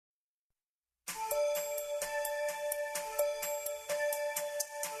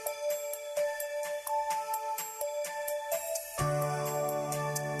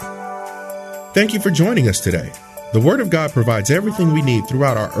Thank you for joining us today. The Word of God provides everything we need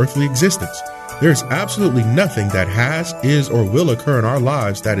throughout our earthly existence. There is absolutely nothing that has, is, or will occur in our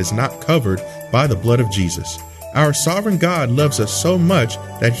lives that is not covered by the blood of Jesus. Our sovereign God loves us so much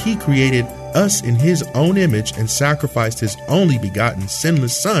that He created us in His own image and sacrificed His only begotten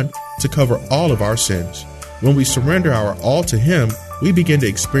sinless Son to cover all of our sins. When we surrender our all to Him, we begin to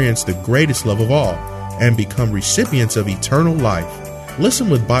experience the greatest love of all and become recipients of eternal life. Listen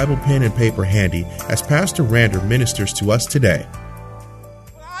with Bible, pen, and paper handy as Pastor Rander ministers to us today.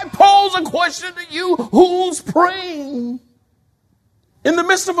 I pose a question to you: who's praying? In the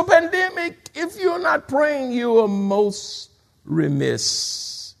midst of a pandemic, if you're not praying, you are most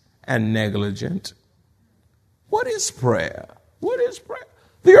remiss and negligent. What is prayer? What is prayer?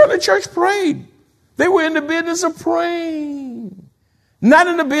 The early church prayed. They were in the business of praying. Not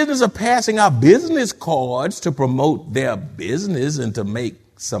in the business of passing out business cards to promote their business and to make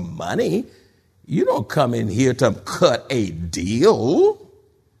some money. You don't come in here to cut a deal.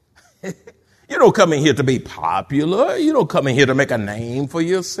 You don't come in here to be popular. You don't come in here to make a name for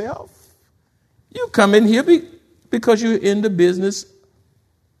yourself. You come in here because you're in the business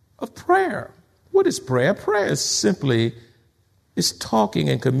of prayer. What is prayer? Prayer is simply talking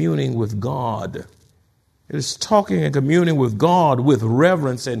and communing with God. It is talking and communing with God with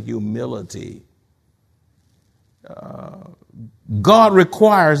reverence and humility. God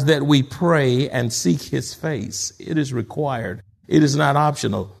requires that we pray and seek His face. It is required. It is not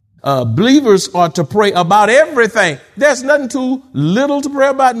optional. Believers are to pray about everything. There's nothing too little to pray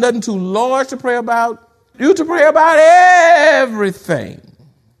about, nothing too large to pray about. You're to pray about everything.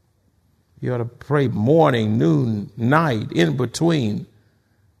 You ought to pray morning, noon, night, in between,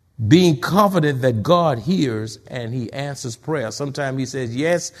 being confident that God hears and He answers prayer. Sometimes He says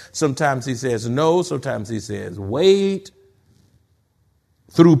yes, sometimes He says no, sometimes He says wait.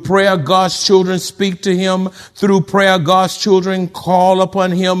 Through prayer, God's children speak to Him. Through prayer, God's children call upon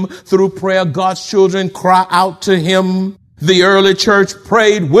Him. Through prayer, God's children cry out to Him. The early church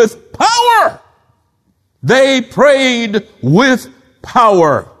prayed with power. They prayed with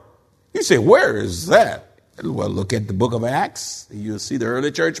power. You say, where is that? Well, look at the book of Acts. You'll see the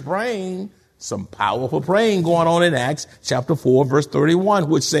early church praying. Some powerful praying going on in Acts chapter 4, verse 31,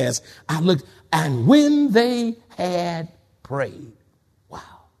 which says, and when they had prayed,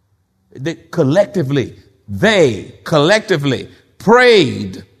 They collectively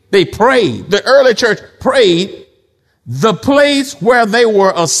prayed. They prayed. The early church prayed. The place where they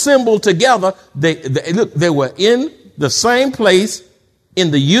were assembled together, they were in the same place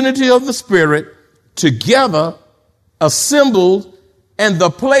in the unity of the Spirit, together, assembled, and the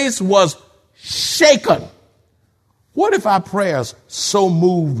place was shaken. What if our prayers so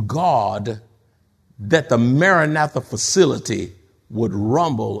moved God that the Maranatha facility would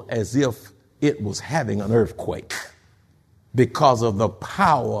rumble as if it was having an earthquake because of the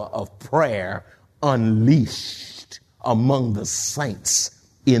power of prayer unleashed among the saints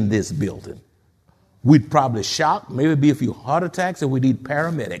in this building? We'd probably shock, maybe be a few heart attacks, and we'd need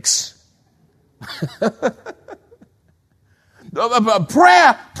paramedics.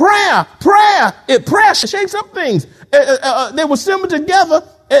 Prayer shakes up things. They were assembled together,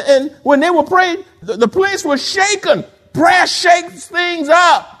 and when they were praying, the place was shaken. Prayer shakes things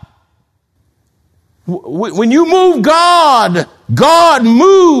up. When you move God, God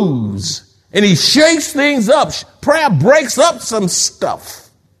moves, and He shakes things up. Prayer breaks up some stuff.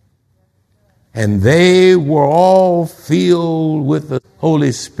 And they were all filled with the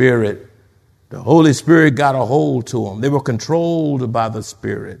Holy Spirit. The Holy Spirit got a hold to them. They were controlled by the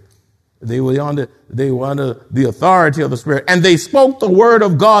Spirit. They were under the authority of the Spirit. And they spoke the word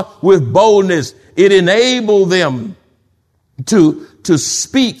of God with boldness. It enabled them to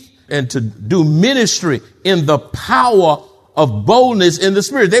speak and to do ministry in the power of boldness in the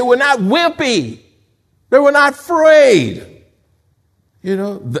Spirit. They were not wimpy. They were not afraid. You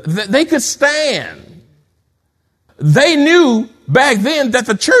know, they could stand. They knew back then that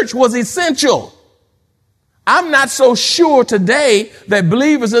the church was essential. I'm not so sure today that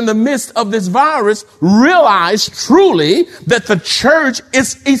believers in the midst of this virus realize truly that the church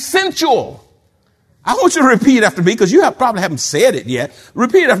is essential. I want you to repeat after me, because you probably haven't said it yet.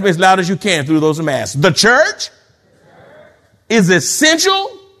 Repeat after me as loud as you can through those masks. The church is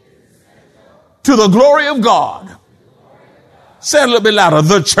essential to the glory of God. Say it a little bit louder.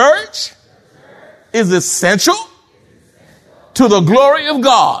 The church is essential to the glory of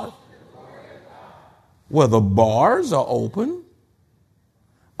God. Well, the bars are open.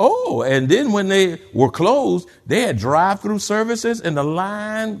 Oh, and then when they were closed, they had drive-through services, and the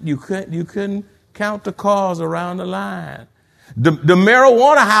line, you couldn't count the cars around the line. The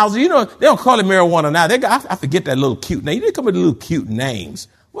marijuana houses, you know, they don't call it marijuana now. I forget that little cute name. They come with little cute names.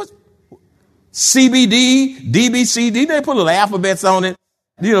 What's CBD, DBCD? They put little alphabets on it,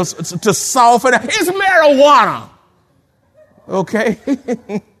 you know, to soften it. It's marijuana. Okay.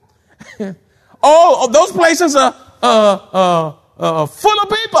 Oh, those places are full of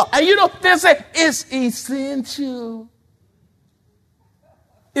people. And you know, they say it's essential.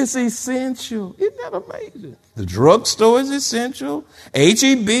 It's essential. Isn't that amazing? The drugstore is essential.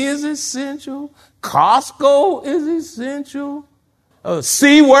 HEB is essential. Costco is essential.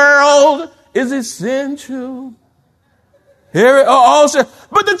 SeaWorld is essential.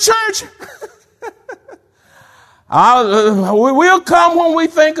 But the church, we'll come when we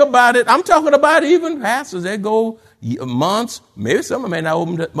think about it. I'm talking about even pastors that go months, maybe some may not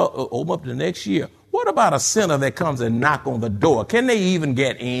open up the next year. What about a sinner that comes and knock on the door? Can they even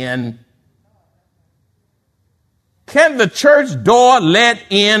get in? Can the church door let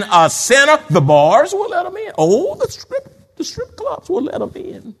in a sinner? The bars will let them in. Oh, the strip clubs will let them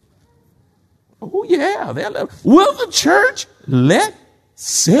in. Oh, yeah. Will the church let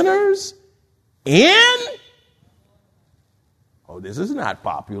sinners in? Oh, this is not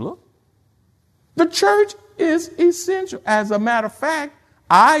popular. The church is essential. As a matter of fact,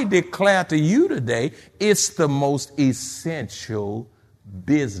 I declare to you today, it's the most essential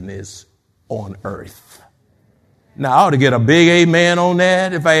business on earth. Now, I ought to get a big amen on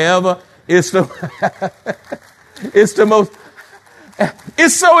that if I ever. It's so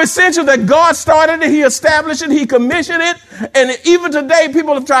essential that God started it, he established it, he commissioned it. And even today,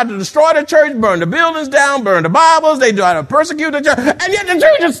 people have tried to destroy the church, burn the buildings down, burn the Bibles. They try to persecute the church. And yet the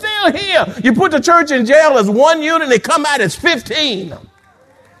church is still here. You put the church in jail as one unit, and they come out as 15.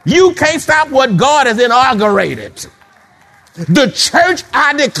 You can't stop what God has inaugurated. The church,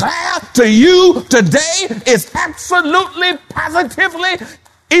 I declare to you today, is absolutely, positively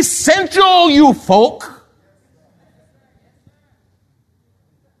essential, you folk.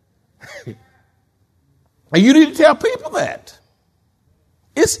 And you need to tell people that.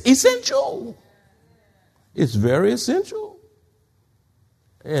 It's essential. It's very essential.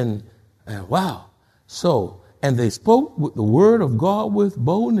 And wow. And they spoke with the word of God with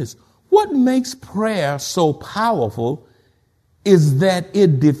boldness. What makes prayer so powerful is that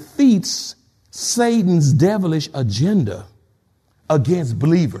it defeats Satan's devilish agenda against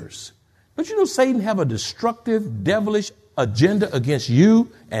believers. Don't you know Satan have a destructive, devilish agenda against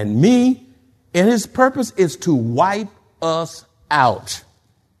you and me? And his purpose is to wipe us out,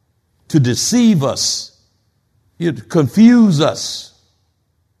 to deceive us, to confuse us,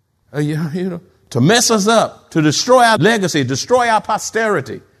 to mess us up, to destroy our legacy, destroy our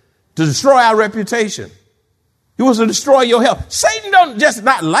posterity, to destroy our reputation. He wants to destroy your health. Satan don't just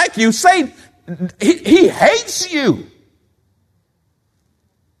not like you. Satan, he hates you.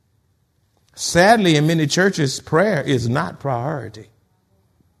 Sadly, in many churches, prayer is not priority.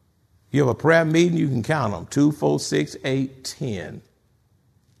 You have a prayer meeting, you can count them. 2, 4, 6, 8, 10.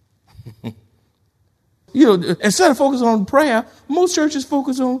 Instead of focusing on prayer, most churches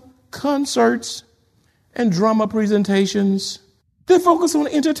focus on concerts and drama presentations. They focus on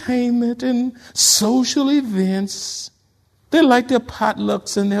entertainment and social events. They like their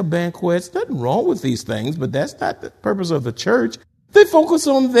potlucks and their banquets. Nothing wrong with these things, but that's not the purpose of the church. They focus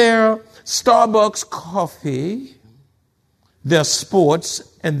on their Starbucks coffee, their sports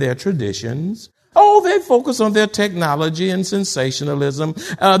and their traditions. Oh, they focus on their technology and sensationalism.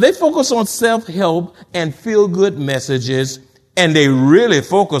 They focus on self-help and feel-good messages. And they really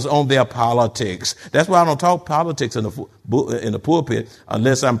focus on their politics. That's why I don't talk politics in the pulpit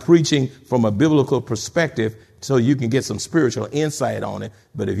unless I'm preaching from a biblical perspective so you can get some spiritual insight on it.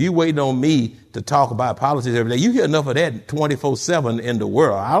 But if you're waiting on me to talk about politics every day, you hear enough of that 24/7 in the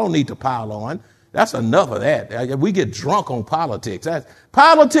world. I don't need to pile on. That's enough of that. We get drunk on politics.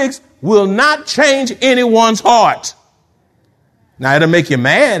 Politics will not change anyone's heart. Now, it'll make you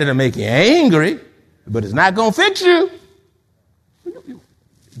mad. It'll make you angry. But it's not going to fix you.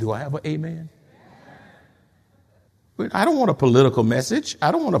 Do I have an amen? I don't want a political message.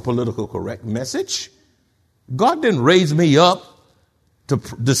 I don't want a political correct message. God didn't raise me up to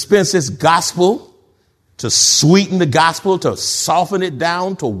dispense his gospel, to sweeten the gospel, to soften it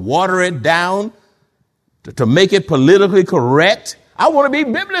down, to water it down, to make it politically correct. I want to be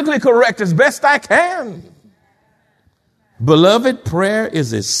biblically correct as best I can. Beloved, prayer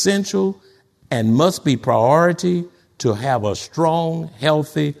is essential and must be priority to have a strong,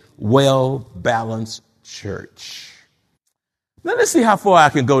 healthy, well-balanced church. Now, let's see how far I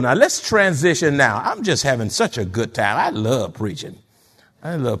can go now. Let's transition now. I'm just having such a good time. I love preaching.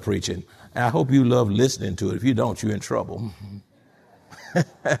 And I hope you love listening to it. If you don't, you're in trouble.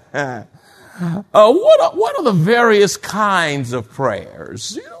 What are the various kinds of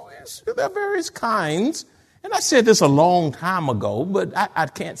prayers? There are various kinds. And I said this a long time ago, but I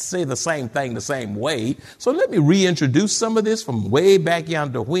can't say the same thing the same way. So let me reintroduce some of this from way back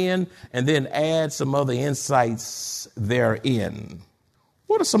yonder when, and then add some other insights therein.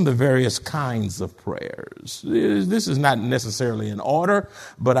 What are some of the various kinds of prayers? This is not necessarily in order,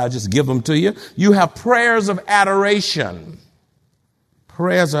 but I'll just give them to you. You have prayers of adoration.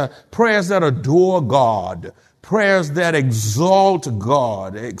 Prayers that adore God. Prayers that exalt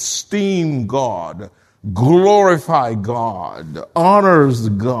God, esteem God, glorify God, honors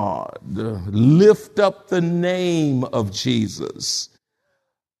God, lift up the name of Jesus.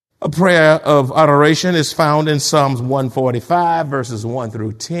 A prayer of adoration is found in Psalms 145, verses 1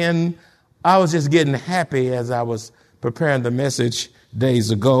 through 10. I was just getting happy as I was preparing the message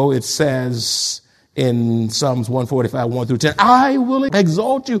days ago. It says in Psalms 145, 1 through 10, I will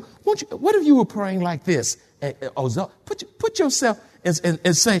exalt you. What if you were praying like this? Put yourself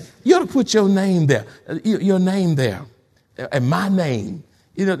and say, you ought to put your name there, your name there, and my name.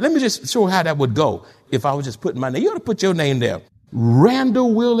 Let me just show how that would go if I was just putting my name. You ought to put your name there.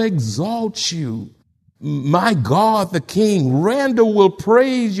 Randall will exalt you. My God, the King. Randall will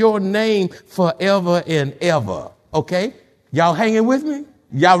praise your name forever and ever. Okay? Y'all hanging with me?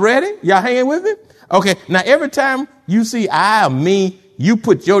 Y'all ready? Y'all hanging with me? Okay. Now, every time you see I or me, you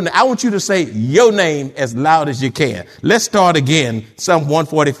put your name. I want you to say your name as loud as you can. Let's start again. Psalm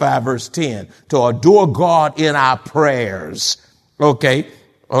 145, verse 10. To adore God in our prayers. Okay.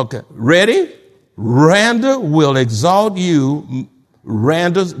 Ready? Randall will exalt you.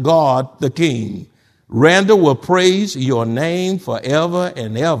 Randall's God, the King. Randall will praise your name forever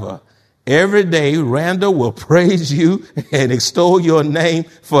and ever. Every day, Randall will praise you and extol your name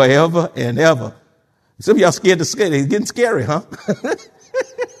forever and ever. Some of y'all scared to scare. It's getting scary, huh?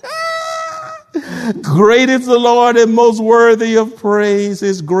 Great is the Lord and most worthy of praise.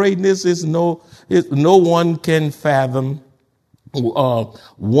 His greatness is no one can fathom.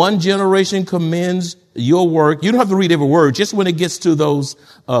 One generation commends your work. You don't have to read every word. Just when it gets to those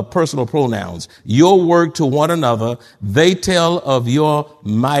personal pronouns, your work to one another, they tell of your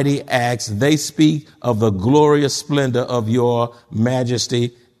mighty acts. They speak of the glorious splendor of your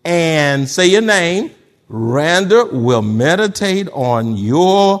majesty. And say your name. Randall will meditate on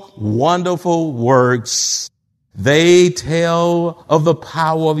your wonderful works. They tell of the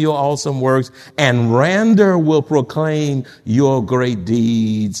power of your awesome works, and Randall will proclaim your great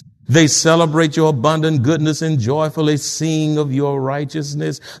deeds. They celebrate your abundant goodness and joyfully sing of your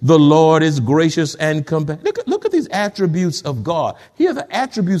righteousness. The Lord is gracious and compassionate. Look at these attributes of God. Here, the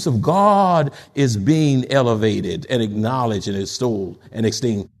attributes of God is being elevated and acknowledged and extolled and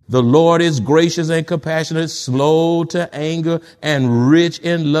esteemed. The Lord is gracious and compassionate, slow to anger and rich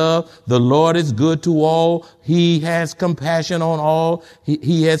in love. The Lord is good to all. He has compassion on all.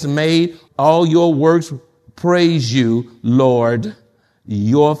 He has made all your works praise you, Lord.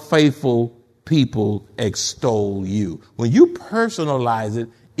 Your faithful people extol you. When you personalize it,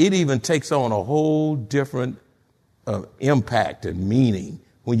 it even takes on a whole different impact and meaning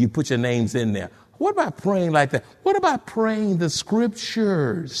when you put your names in there. What about praying like that? What about praying the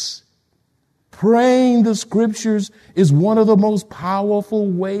scriptures? Praying the scriptures is one of the most powerful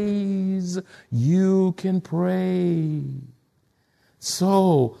ways you can pray.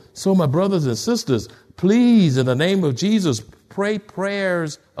 So my brothers and sisters, please, in the name of Jesus, pray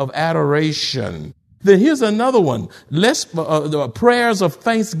prayers of adoration. Then here's another one. Prayers of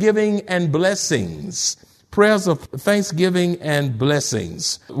thanksgiving and blessings. Prayers of thanksgiving and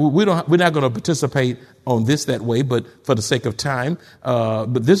blessings. We're not going to participate on this that way, but for the sake of time.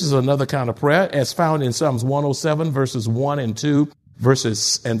 But this is another kind of prayer as found in Psalms 107, verses 1 and 2,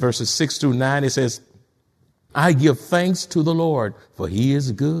 verses 6 through 9. It says, I give thanks to the Lord, for he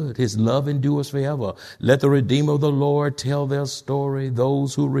is good. His love endures forever. Let the redeemer of the Lord tell their story,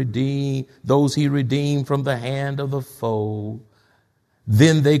 those he redeemed from the hand of the foe.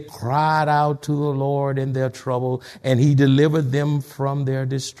 Then they cried out to the Lord in their trouble, and he delivered them from their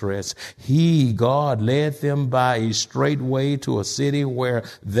distress. He, God, led them by a straight way to a city where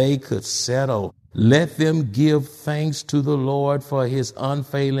they could settle. Let them give thanks to the Lord for his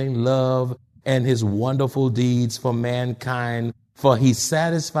unfailing love and his wonderful deeds for mankind, for he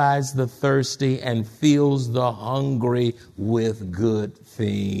satisfies the thirsty and fills the hungry with good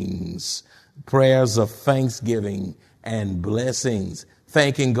things. Prayers of thanksgiving and blessings.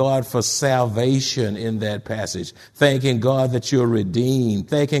 Thanking God for salvation in that passage. Thanking God that you're redeemed.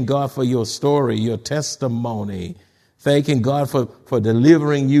 Thanking God for your story, your testimony. thanking God for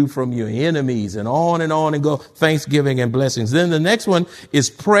delivering you from your enemies, and on and go, thanksgiving and blessings. Then the next one is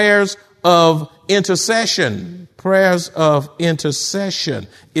prayers of intercession. Prayers of intercession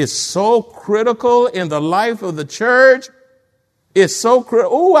is so critical in the life of the church. It's so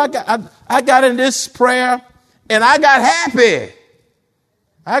critical. Oh, I got in this prayer and I got happy.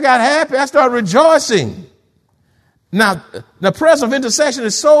 I started rejoicing. Now, the prayers of intercession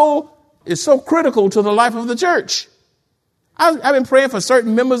is so critical to the life of the church. I've been praying for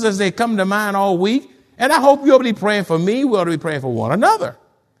certain members as they come to mind all week, and I hope you'll be praying for me. We ought to be praying for one another.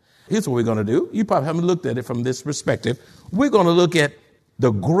 Here's what we're going to do. You probably haven't looked at it from this perspective. We're going to look at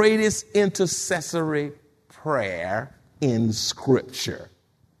the greatest intercessory prayer in Scripture.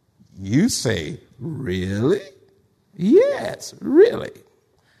 You say, really? Yes, really.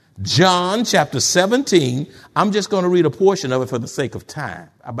 John chapter 17. I'm just going to read a portion of it for the sake of time,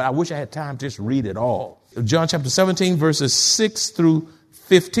 but I wish I had time to just read it all. John chapter 17, verses 6 through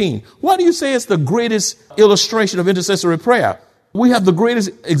 15. Why do you say it's the greatest illustration of intercessory prayer? We have the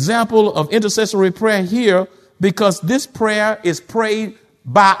greatest example of intercessory prayer here because this prayer is prayed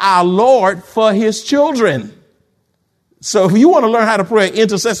by our Lord for his children. So if you want to learn how to pray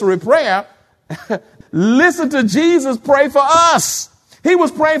intercessory prayer, listen to Jesus pray for us. He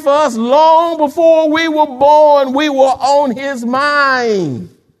was praying for us long before we were born. We were on his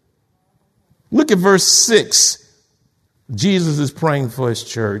mind. Look at verse 6. Jesus is praying for his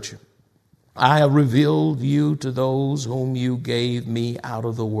church. I have revealed you to those whom you gave me out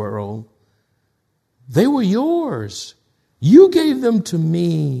of the world. They were yours. You gave them to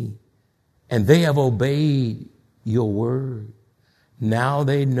me, and they have obeyed your word. Now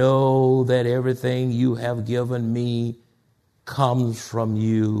they know that everything you have given me comes from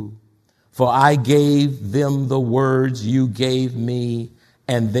you. For I gave them the words you gave me,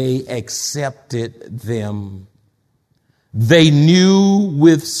 and they accepted them. They knew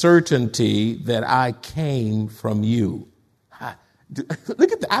with certainty that I came from you.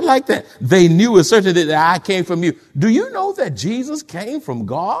 Look at that. I like that. They knew with certainty that I came from you. Do you know that Jesus came from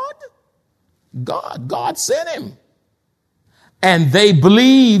God? God sent him. And they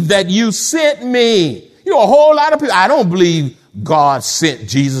believe that you sent me. You know, a whole lot of people. I don't believe God sent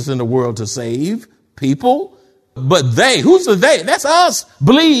Jesus in the world to save people. But they, who's the they? That's us.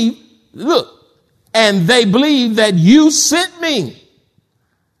 Believe. Look. And they believe that you sent me.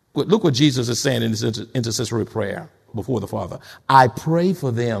 Look what Jesus is saying in this intercessory prayer before the Father. I pray for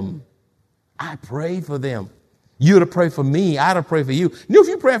them. I pray for them. You're to pray for me. I to pray for you. If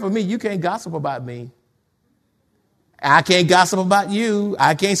you pray for me, you can't gossip about me. I can't gossip about you.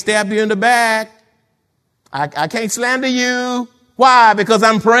 I can't stab you in the back. I can't slander you. Why? Because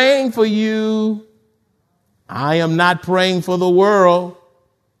I'm praying for you. I am not praying for the world,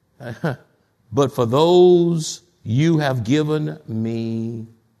 but for those you have given me,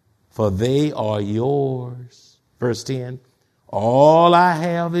 for they are yours. Verse 10, all I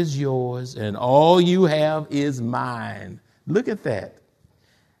have is yours, and all you have is mine. Look at that.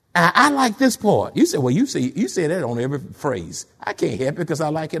 I like this part. You say, well, you say that on every phrase. I can't help it because I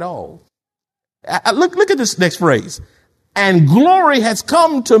like it all. Look at this next phrase. And glory has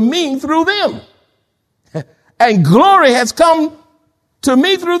come to me through them. And glory has come to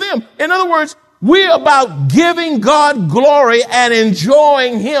me through them. In other words, we're about giving God glory and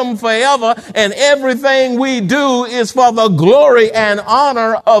enjoying him forever. And everything we do is for the glory and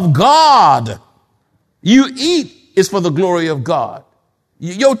honor of God. You eat is for the glory of God.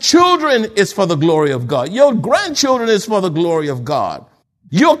 Your children is for the glory of God. Your grandchildren is for the glory of God.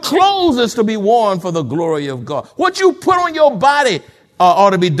 Your clothes is to be worn for the glory of God. What you put on your body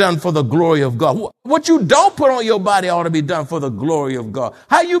ought to be done for the glory of God. What you don't put on your body ought to be done for the glory of God.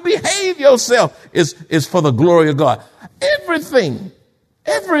 How you behave yourself is for the glory of God. Everything.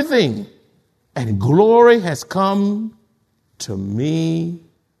 And glory has come to me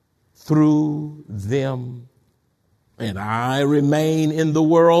through them. And I remain in the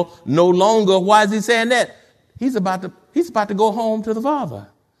world no longer. Why is he saying that? He's about to go home to the Father.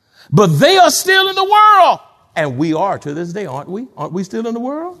 But they are still in the world. And we are to this day, aren't we? Aren't we still in the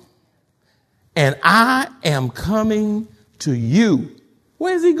world? And I am coming to you.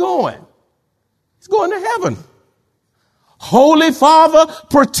 Where is he going? He's going to heaven. Holy Father,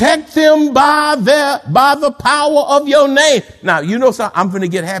 protect them by the power of your name. Now, you know something? I'm going to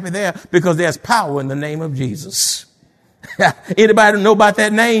get happy there because there's power in the name of Jesus. Anybody know about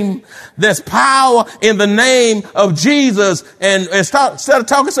that name? There's power in the name of Jesus. And instead of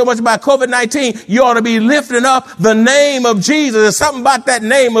talking so much about COVID-19, you ought to be lifting up the name of Jesus. There's something about that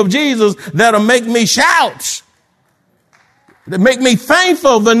name of Jesus that'll make me shout. Make me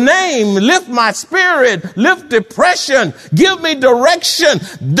thankful. The name, lift my spirit, lift depression, give me direction.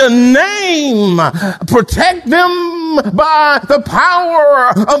 The name, protect them by the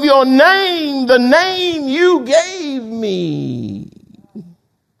power of your name, the name you gave me.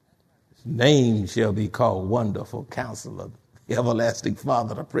 His name shall be called Wonderful Counselor, the Everlasting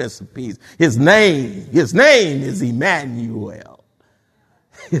Father, the Prince of Peace. His name is Emmanuel.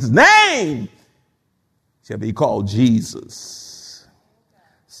 His name shall be called Jesus,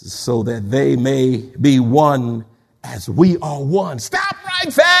 so that they may be one as we are one. Stop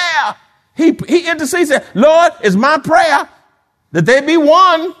right there. He intercedes. Lord, it's my prayer that they be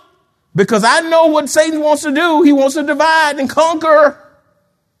one, because I know what Satan wants to do. He wants to divide and conquer.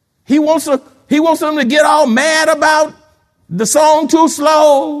 He wants them to get all mad about the song too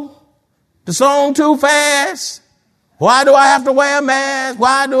slow, the song too fast. Why do I have to wear a mask?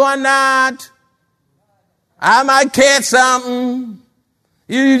 Why do I not? I might catch something.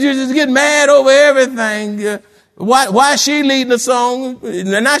 You just get mad over everything. Why is she leading the song?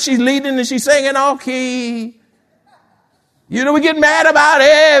 Now she's leading and she's singing off key. We get mad about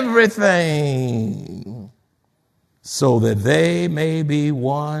everything. So that they may be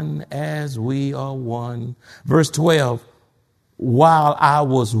one as we are one. Verse 12, while I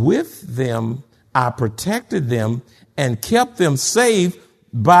was with them, I protected them and kept them safe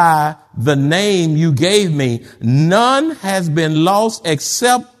by the name you gave me. None has been lost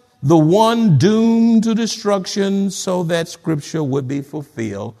except the one doomed to destruction, so that scripture would be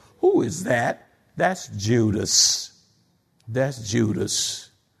fulfilled. Who is that? That's Judas. That's Judas.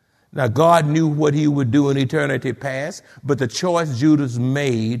 Now, God knew what he would do in eternity past, but the choice Judas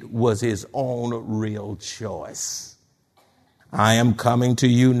made was his own real choice. I am coming to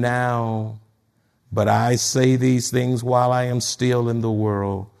you now, but I say these things while I am still in the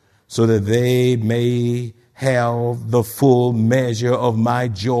world, so that they may have the full measure of my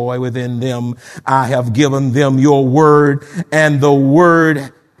joy within them. I have given them your word, and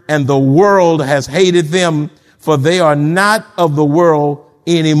the world has hated them, for they are not of the world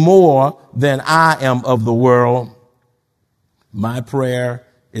any more than I am of the world. My prayer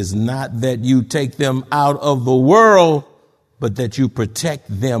is not that you take them out of the world, but that you protect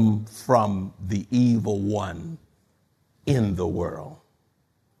them from the evil one in the world.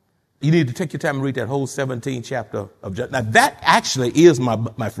 You need to take your time and read that whole 17th chapter of John. Now that actually is,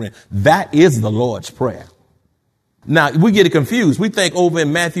 my friend, that is the Lord's Prayer. Now we get it confused. We think over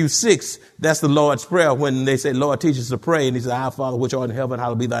in Matthew 6, that's the Lord's Prayer when they say, Lord, teach us to pray. And he said, Our Father, which art in heaven,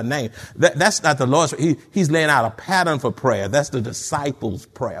 hallowed be thy name. That's not the Lord's Prayer. He's laying out a pattern for prayer. That's the disciples'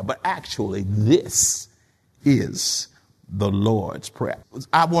 prayer. But actually, this is the Lord's Prayer.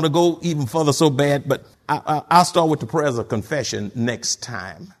 I want to go even further so bad, but I'll start with the prayers of confession next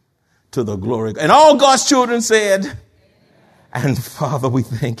time, to the glory. And all God's children said, and Father, we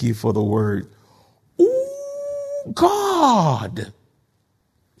thank you for the word. Ooh, God,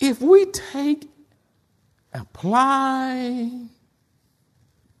 if we apply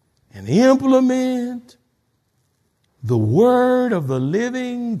and implement the word of the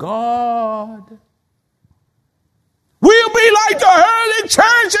living God, we'll be like the early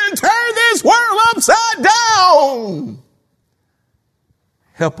church and turn this world upside down.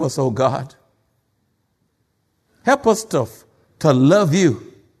 Help us, oh God. Help us to love you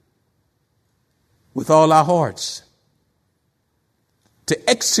with all our hearts, to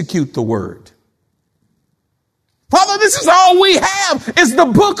execute the word. Father, this is all we have. It's the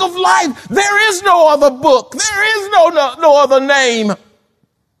book of life. There is no other book. There is no other name.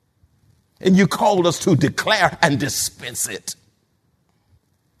 And you called us to declare and dispense it.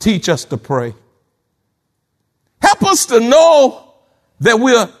 Teach us to pray. Help us to know that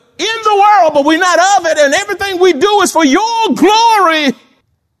we're in the world, but we're not of it, and everything we do is for your glory.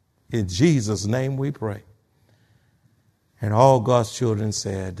 In Jesus' name we pray. And all God's children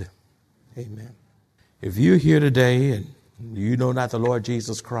said, amen. If you're here today and you know not the Lord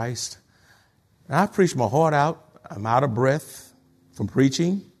Jesus Christ, I've preached my heart out. I'm out of breath from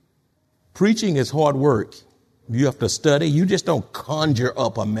preaching. Preaching is hard work. You have to study. You just don't conjure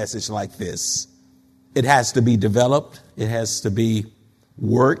up a message like this. It has to be developed. It has to be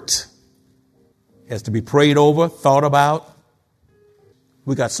worked. It has to be prayed over, thought about.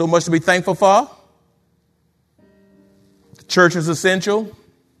 We got so much to be thankful for. The church is essential.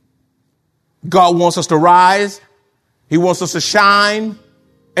 God wants us to rise. He wants us to shine.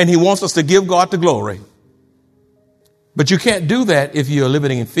 And he wants us to give God the glory. But you can't do that if you're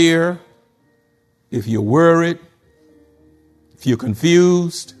living in fear, if you're worried, if you're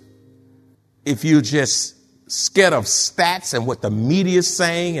confused, if you're just scared of stats and what the media is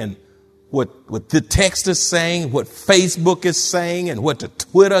saying and what the text is saying, what Facebook is saying, and what the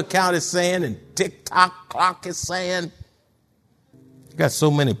Twitter account is saying, and TikTok clock is saying. You got so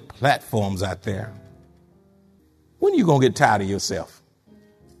many platforms out there. When are you going to get tired of yourself?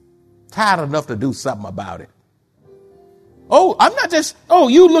 Tired enough to do something about it.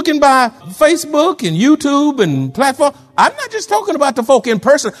 You looking by Facebook and YouTube and platform. I'm not just talking about the folk in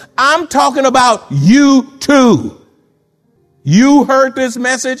person. I'm talking about you too. You heard this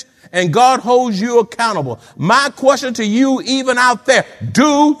message and God holds you accountable. My question to you, even out there,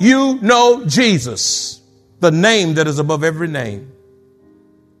 do you know Jesus? The name that is above every name.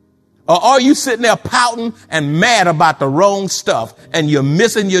 Or are you sitting there pouting and mad about the wrong stuff and you're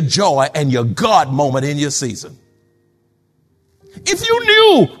missing your joy and your God moment in your season? If you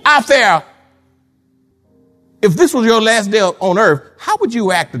knew out there, if this was your last day on earth, how would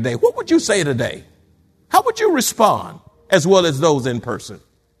you act today? What would you say today? How would you respond as well as those in person?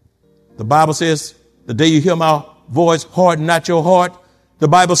 The Bible says, the day you hear my voice, harden not your heart. The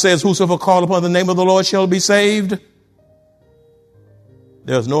Bible says, whosoever call upon the name of the Lord shall be saved.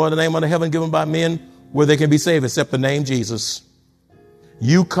 There's no other name under heaven given by men where they can be saved except the name Jesus.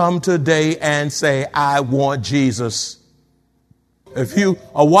 You come today and say, I want Jesus. If you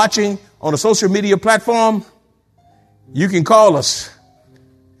are watching on a social media platform, you can call us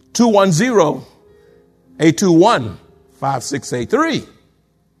 210-821-5683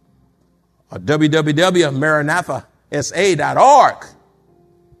 or www.maranathasa.org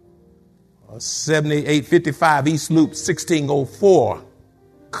or 7855 East Loop 1604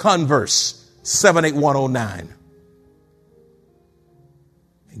 Converse 78109.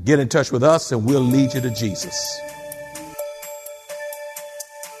 Get in touch with us and we'll lead you to Jesus.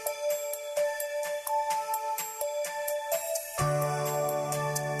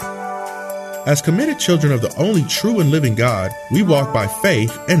 As committed children of the only true and living God, we walk by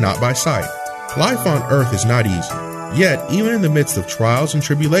faith and not by sight. Life on earth is not easy. Yet, even in the midst of trials and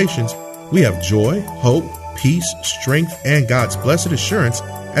tribulations, we have joy, hope, peace, strength, and God's blessed assurance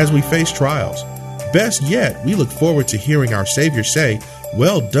as we face trials. Best yet, we look forward to hearing our Savior say,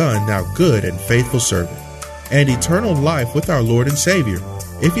 "Well done, thou good and faithful servant," and eternal life with our Lord and Savior.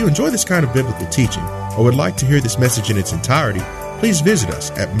 If you enjoy this kind of biblical teaching or would like to hear this message in its entirety, please visit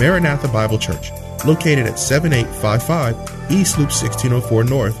us at Maranatha Bible Church, located at 7855 East Loop 1604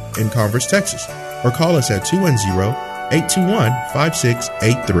 North in Converse, Texas, or call us at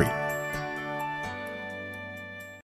 210-821-5683.